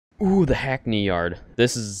Ooh, the Hackney Yard.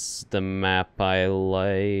 This is the map I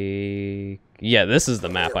like. Yeah, this is the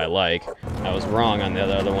map I like. I was wrong on the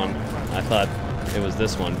other one. I thought it was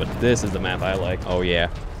this one, but this is the map I like. Oh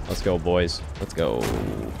yeah. Let's go, boys. Let's go.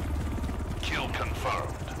 Kill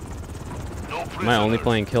confirmed. No Am I only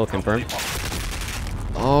playing kill confirmed?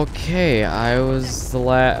 Okay, I was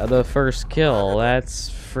the first kill.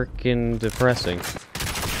 That's freaking depressing.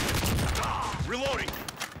 Reloading.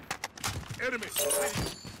 Enemy.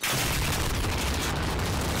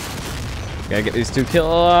 Gotta get these 2 kills.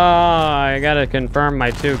 Oh, I gotta confirm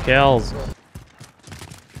my 2 kills.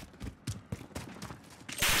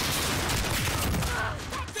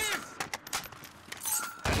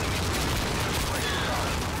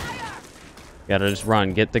 Gotta just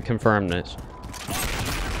run. Get the confirm niche.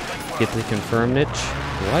 Get the confirm niche.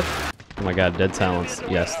 What? Oh my god, dead silence.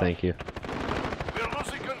 Yes, thank you. We're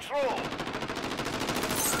losing control.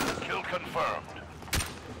 Kill confirmed.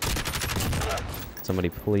 Somebody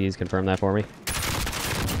please confirm that for me.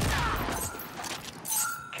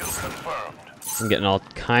 Kill confirmed. I'm getting all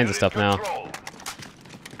kinds of stuff now. Control.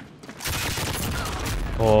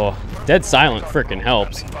 Oh, dead silent freaking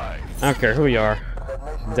helps. Standing by. I don't care who you are.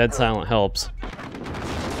 Dead silent helps.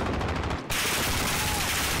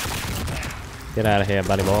 Get out of here,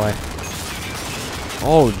 buddy boy.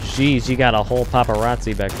 Oh, jeez, you got a whole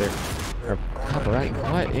paparazzi back there. Or paparazzi?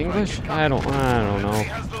 What? English? I don't know.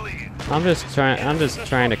 Has the lead. I'm just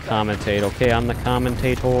trying to commentate. Okay, I'm the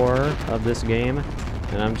commentator of this game,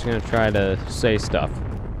 and I'm just gonna try to say stuff.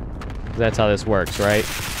 That's how this works, right?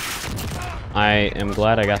 I am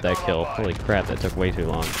glad I got that kill. Holy crap, that took way too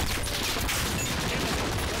long.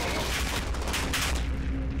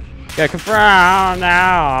 Gotta confirm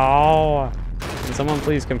now. Can someone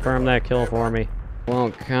please confirm that kill for me?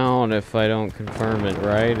 Won't count if I don't confirm it,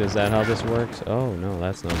 right? Is that how this works? Oh no,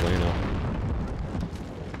 that's not bueno.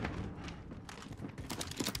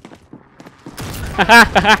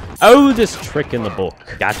 Oh, this trick in the book.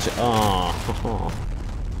 Gotcha. Oh,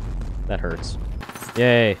 that hurts.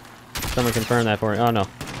 Yay. Someone confirm that for me. Oh no.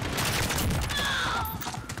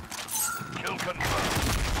 Kill confirmed.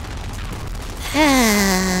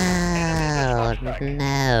 Oh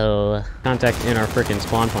no. Contact in our freaking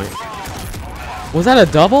spawn point. Was that a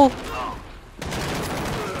double?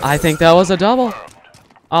 I think that was a double.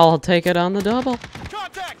 I'll take it on the double.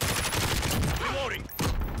 Contact. Reloading.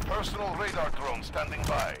 Personal radar drone standing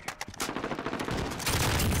by.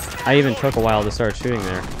 I even took a while to start shooting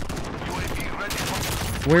there. UAV ready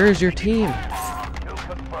for Where is your team? kill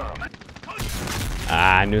confirmed.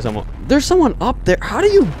 Ah, I knew someone. There's someone up there. How do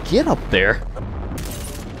you get up there?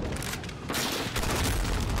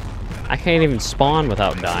 I can't even spawn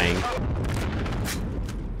without dying.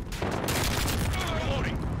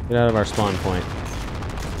 Get out of our spawn point.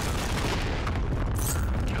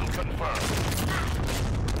 Kill confirmed.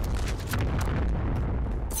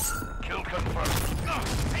 Kill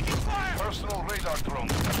confirmed. Taking fire. Personal radar drone.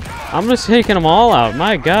 I'm just taking them all out.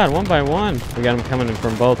 My god, one by one. We got them coming in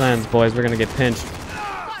from both ends, boys. We're gonna get pinched.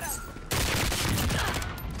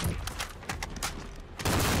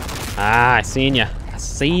 Ah, I seen ya. I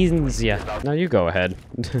sees ya. No, you go ahead.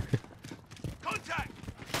 Contact.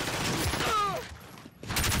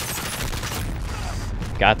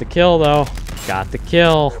 Got the kill, though. Got the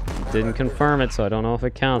kill. Didn't confirm it, so I don't know if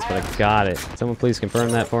it counts, but I got it. Someone please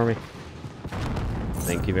confirm that for me.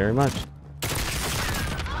 Thank you very much.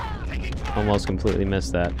 Almost completely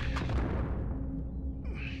missed that.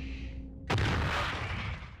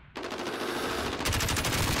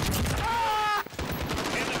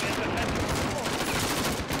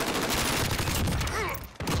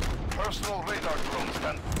 Personal radar drone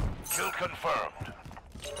stand. Kill confirmed.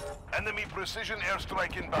 Enemy precision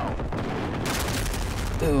airstrike inbound.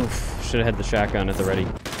 Oof. Should have had the shotgun at the ready.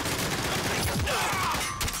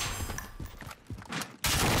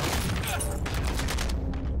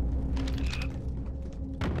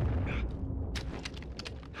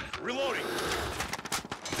 Reloading.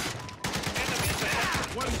 Enemies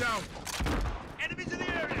ahead. One down. Enemies in the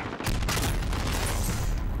area.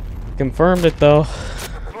 Confirmed it, though.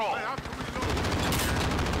 Throw.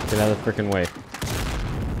 Get out of the freaking way.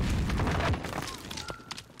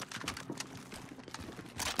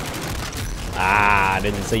 Ah, I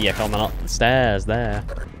didn't see you coming up the stairs there.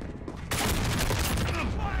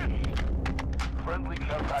 Friendly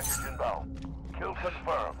care package inbound. Kill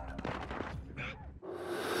confirmed.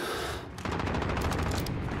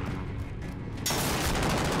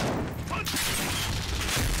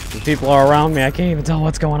 These people are around me. I can't even tell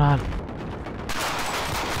what's going on.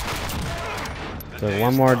 So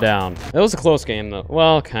one more down. It was a close game, though.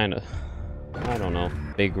 Well, kind of. I don't know.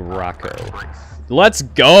 Big Rocco. Let's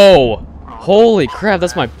go! Holy crap,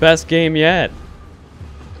 that's my best game yet.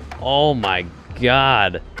 Oh my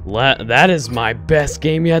god. That is my best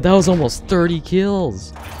game yet. That was almost 30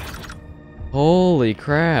 kills. Holy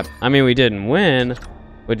crap. I mean, we didn't win,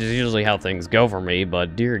 which is usually how things go for me,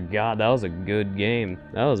 but dear god, that was a good game.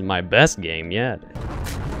 That was my best game yet.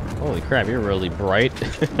 Holy crap, you're really bright.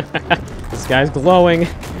 This guy's glowing.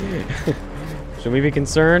 Should we be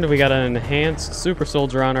concerned? We got an enhanced super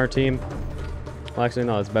soldier on our team. Well, actually,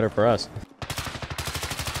 no, that's better for us.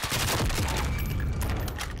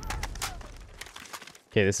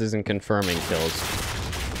 Okay, this isn't confirming kills.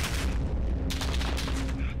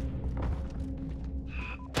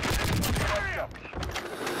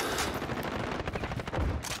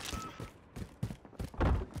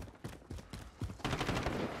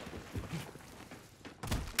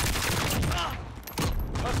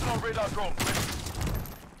 Personal radar drone.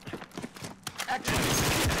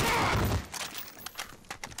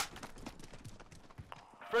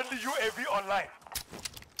 Friendly UAV online.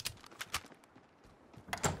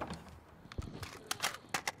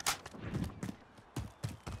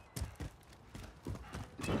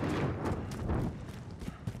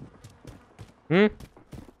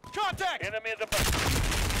 Contact! Enemy at the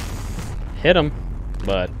Hit him,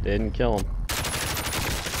 but didn't kill him.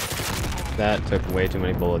 That took way too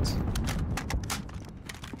many bullets.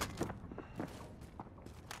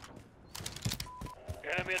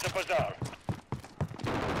 enemy at the bazaar.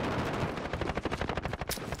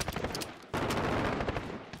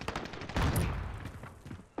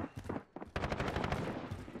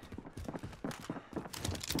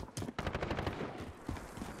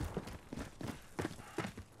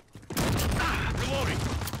 Reloading.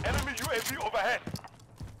 Enemy UAV overhead.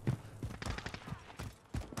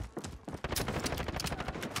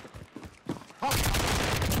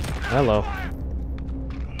 Hello.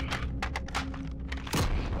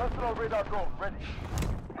 Personal radar drone ready.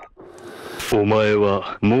 お前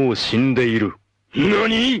はもう死んでいる。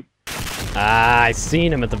何? Ah, I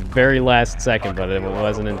seen him at the very last second, but it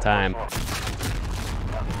wasn't in time.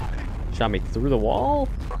 Shot me through the wall?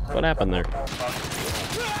 What happened there?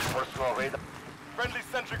 Personal radar. Friendly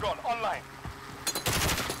sentry gun online.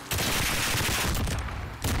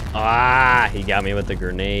 Ah, he got me with the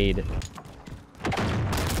grenade.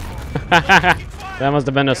 That must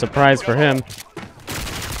have been a surprise for him.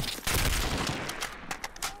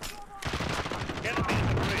 Enemy in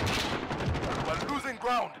the bridge. We're losing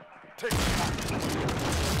ground. Take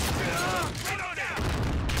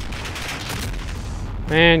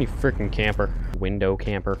Man, you freaking camper. Window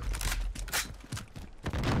camper.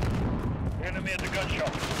 enemy at the gun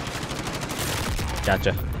shop.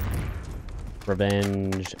 Gotcha.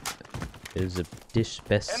 Revenge is a dish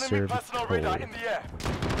best Enemy served personal radar cold. in the air.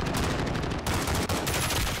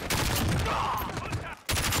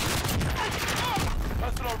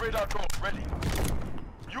 Personal radar drone ready.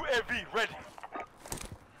 UAV ready.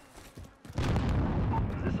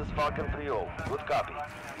 This is Falcon 3-0. Good copy.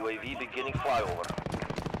 UAV beginning flyover.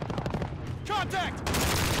 Contact!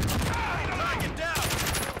 Target down!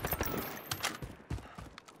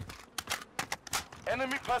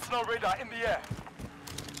 Enemy personal radar in the air.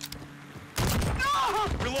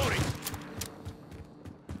 Reloading.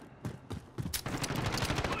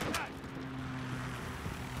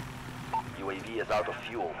 UAV is out of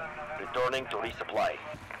fuel. Returning to resupply.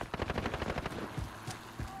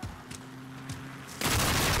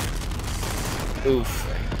 Oof.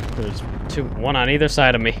 There's one on either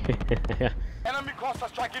side of me. Enemy cluster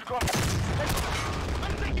strike in contact.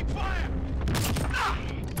 I'm taking fire!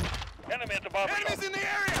 Enemy at the bottom. Enemies in the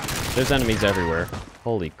area! There's enemies everywhere.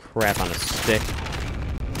 Holy crap on a stick.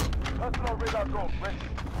 Personal radar drone ready.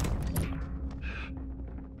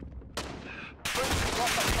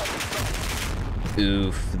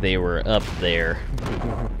 Oof, they were up there.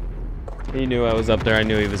 He knew I was up there. I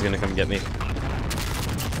knew he was gonna come get me.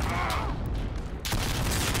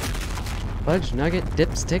 Fudge, nugget,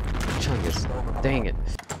 dipstick, chungus. Dang it.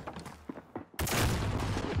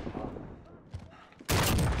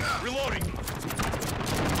 Reloading.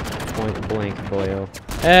 Point blank, boyo.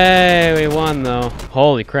 Hey, we won though.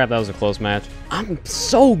 Holy crap, that was a close match. I'm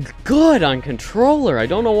so good on controller. I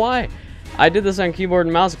don't know why. I did this on keyboard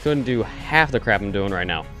and mouse. I couldn't do half the crap I'm doing right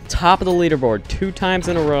now. Top of the leaderboard 2 times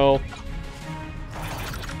in a row.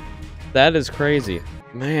 That is crazy.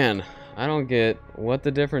 Man, I don't get what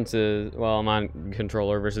the difference is. Well, I'm on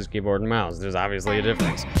controller versus keyboard and mouse. There's obviously a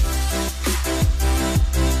difference.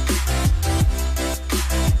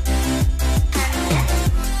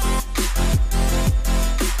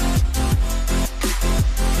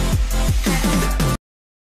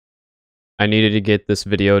 I needed to get this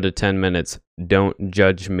video to 10 minutes. Don't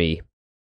judge me.